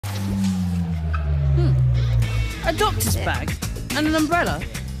A doctor's bag? And an umbrella?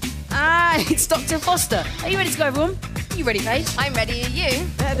 Ah, it's Dr. Foster. Are you ready to go, everyone? Are you ready, Paige? I'm ready, are you?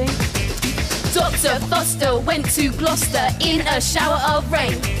 Better be. Dr. Foster went to Gloucester in a shower of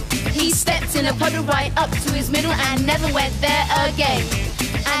rain. He stepped in a puddle right up to his middle and never went there again.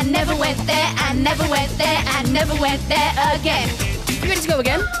 And never went there, and never went there, and never went there again. You ready to go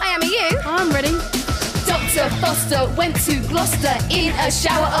again? I am, are you? I'm ready. Dr. Foster went to Gloucester in a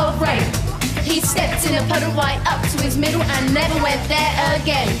shower of rain. He stepped in a puddle right up to his middle and never went there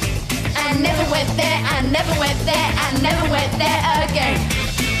again. And never went there, and never went there, and never went there again.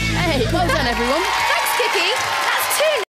 Hey, well done, everyone. Thanks, Kiki.